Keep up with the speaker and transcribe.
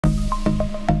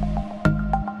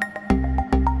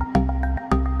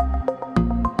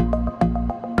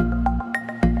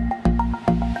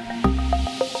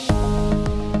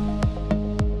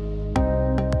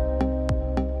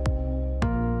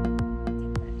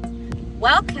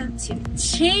Welcome to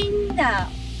Qingdao.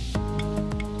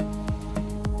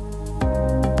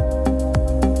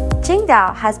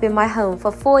 Qingdao has been my home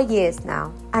for 4 years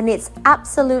now, and it's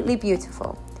absolutely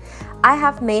beautiful. I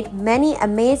have made many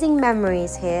amazing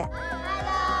memories here.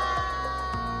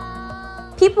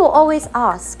 People always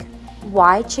ask,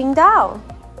 why Qingdao?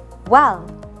 Well,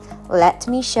 let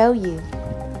me show you.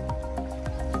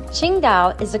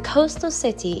 Qingdao is a coastal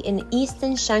city in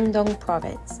eastern Shandong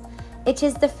province. It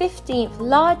is the 15th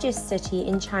largest city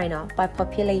in China by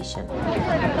population.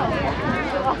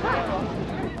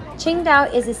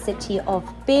 Qingdao is a city of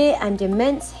beer and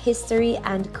immense history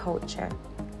and culture.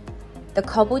 The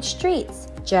cobbled streets,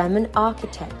 German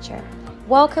architecture,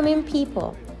 welcoming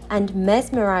people, and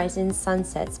mesmerizing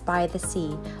sunsets by the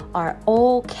sea are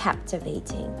all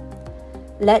captivating.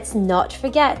 Let's not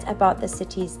forget about the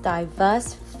city's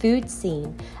diverse food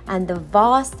scene and the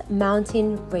vast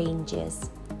mountain ranges.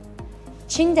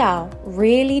 Qingdao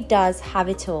really does have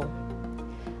it all.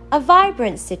 A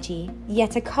vibrant city,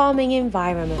 yet a calming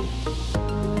environment.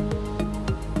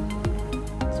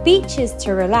 Beaches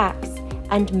to relax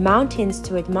and mountains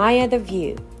to admire the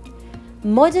view.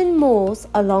 Modern malls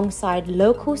alongside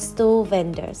local stall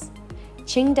vendors.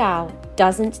 Qingdao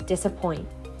doesn't disappoint.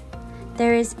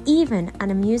 There is even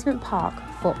an amusement park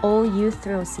for all you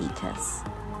thrill seekers.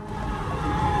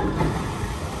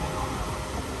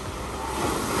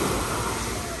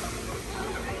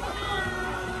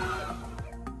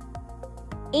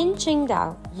 In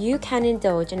Qingdao, you can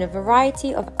indulge in a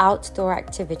variety of outdoor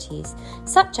activities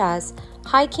such as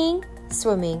hiking,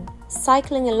 swimming,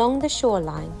 cycling along the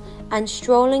shoreline, and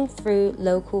strolling through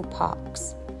local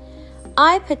parks.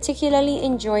 I particularly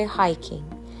enjoy hiking.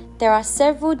 There are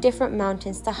several different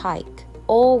mountains to hike,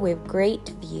 all with great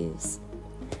views.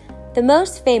 The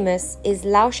most famous is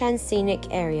Laoshan Scenic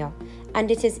Area, and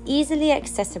it is easily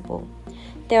accessible.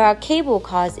 There are cable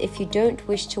cars if you don't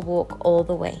wish to walk all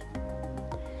the way.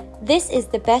 This is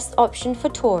the best option for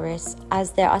tourists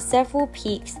as there are several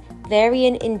peaks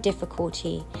varying in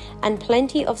difficulty and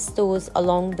plenty of stalls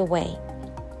along the way.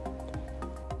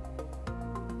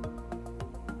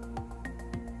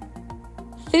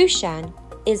 Fushan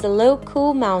is a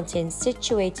local mountain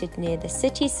situated near the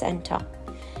city center.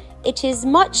 It is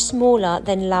much smaller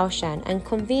than Laoshan and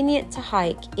convenient to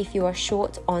hike if you are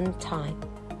short on time.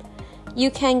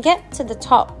 You can get to the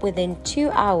top within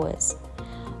 2 hours.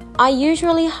 I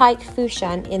usually hike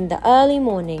Fushan in the early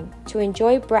morning to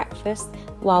enjoy breakfast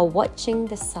while watching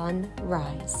the sun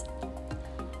rise.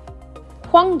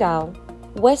 Qingdao,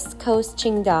 West Coast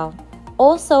Qingdao,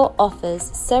 also offers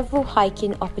several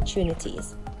hiking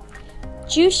opportunities.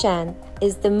 Jushan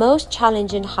is the most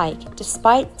challenging hike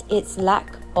despite its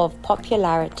lack of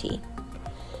popularity.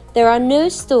 There are no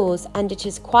stalls and it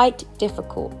is quite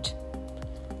difficult.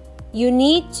 You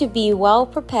need to be well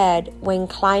prepared when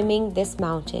climbing this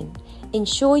mountain.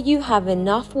 Ensure you have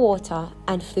enough water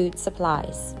and food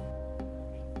supplies.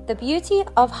 The beauty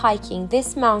of hiking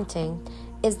this mountain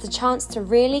is the chance to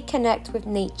really connect with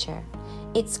nature.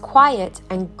 It's quiet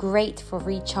and great for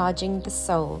recharging the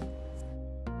soul.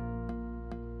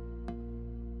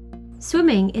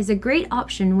 Swimming is a great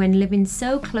option when living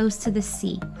so close to the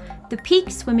sea. The peak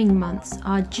swimming months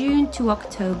are June to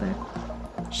October.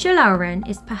 Shilaoren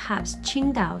is perhaps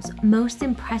Qingdao's most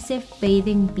impressive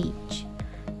bathing beach.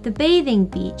 The bathing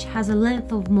beach has a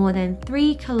length of more than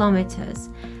 3 kilometers,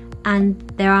 and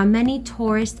there are many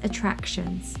tourist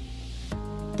attractions.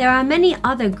 There are many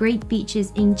other great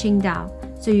beaches in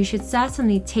Qingdao, so you should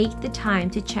certainly take the time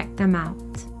to check them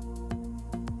out.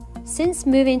 Since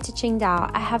moving to Qingdao,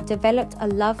 I have developed a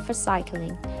love for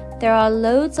cycling. There are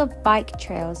loads of bike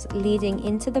trails leading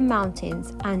into the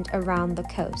mountains and around the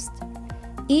coast.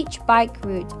 Each bike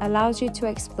route allows you to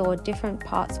explore different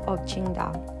parts of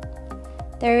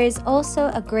Qingdao. There is also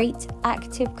a great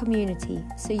active community,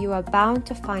 so you are bound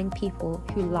to find people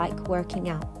who like working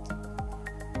out.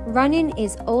 Running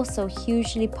is also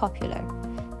hugely popular.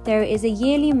 There is a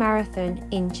yearly marathon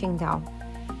in Qingdao.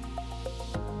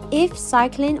 If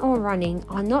cycling or running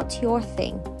are not your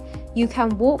thing, you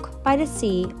can walk by the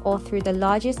sea or through the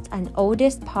largest and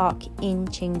oldest park in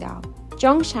Qingdao.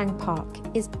 Zhongshan Park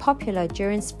is popular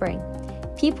during spring.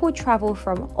 People travel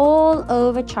from all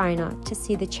over China to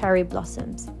see the cherry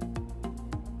blossoms.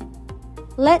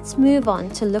 Let's move on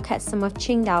to look at some of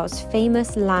Qingdao's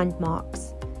famous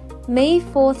landmarks. May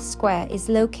 4th Square is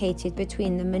located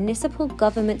between the Municipal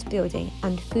Government Building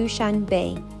and Fushan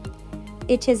Bay.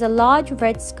 It is a large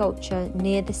red sculpture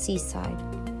near the seaside.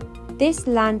 This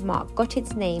landmark got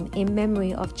its name in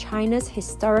memory of China's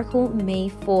historical May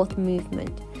 4th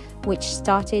movement, which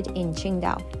started in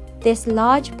Qingdao. This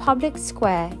large public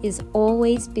square is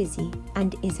always busy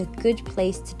and is a good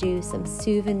place to do some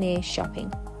souvenir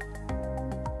shopping.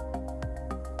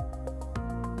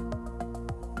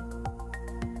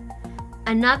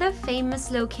 Another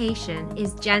famous location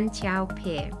is Qingdao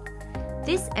Pier.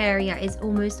 This area is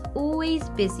almost always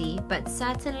busy, but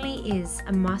certainly is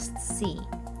a must-see.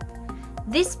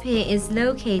 This pier is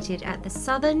located at the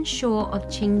southern shore of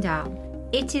Qingdao.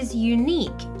 It is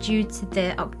unique due to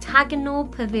the octagonal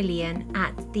pavilion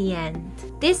at the end.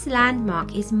 This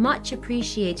landmark is much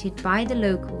appreciated by the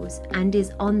locals and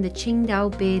is on the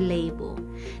Qingdao beer label.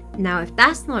 Now, if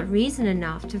that's not reason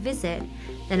enough to visit,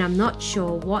 then I'm not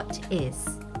sure what is.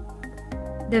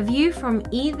 The view from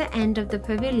either end of the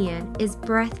pavilion is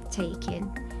breathtaking.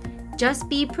 Just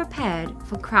be prepared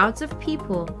for crowds of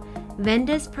people,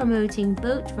 vendors promoting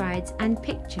boat rides and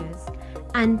pictures,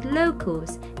 and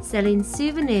locals selling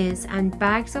souvenirs and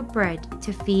bags of bread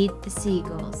to feed the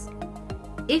seagulls.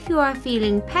 If you are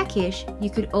feeling peckish, you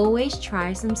could always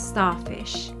try some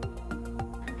starfish.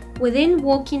 Within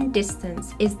walking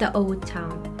distance is the Old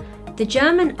Town. The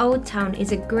German Old Town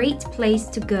is a great place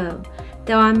to go.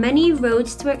 There are many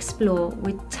roads to explore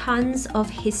with tons of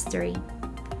history.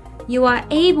 You are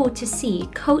able to see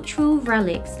cultural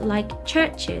relics like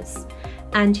churches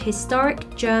and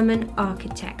historic German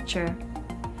architecture.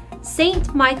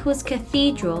 St. Michael's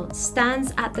Cathedral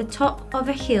stands at the top of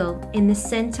a hill in the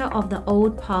center of the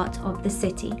old part of the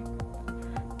city.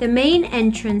 The main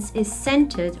entrance is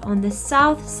centered on the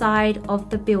south side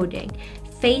of the building,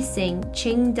 facing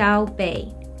Qingdao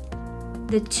Bay.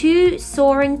 The two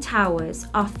soaring towers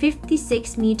are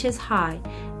 56 meters high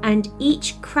and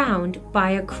each crowned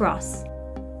by a cross.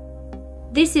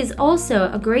 This is also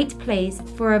a great place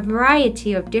for a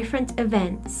variety of different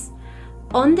events.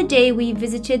 On the day we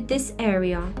visited this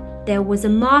area, there was a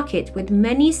market with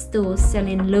many stalls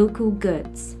selling local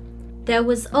goods. There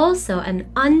was also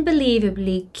an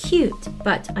unbelievably cute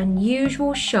but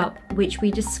unusual shop which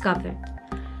we discovered.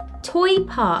 Toy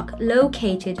Park,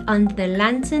 located under the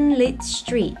lantern-lit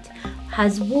street,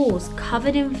 has walls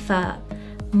covered in fur,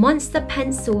 monster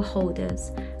pencil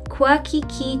holders, quirky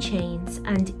keychains,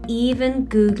 and even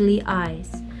googly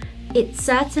eyes. It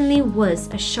certainly was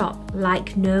a shop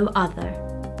like no other.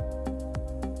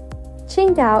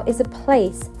 Qingdao is a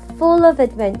place full of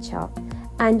adventure,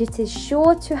 and it is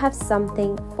sure to have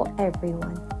something for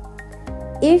everyone.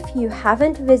 If you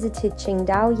haven't visited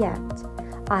Qingdao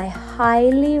yet, I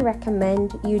highly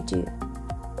recommend you do.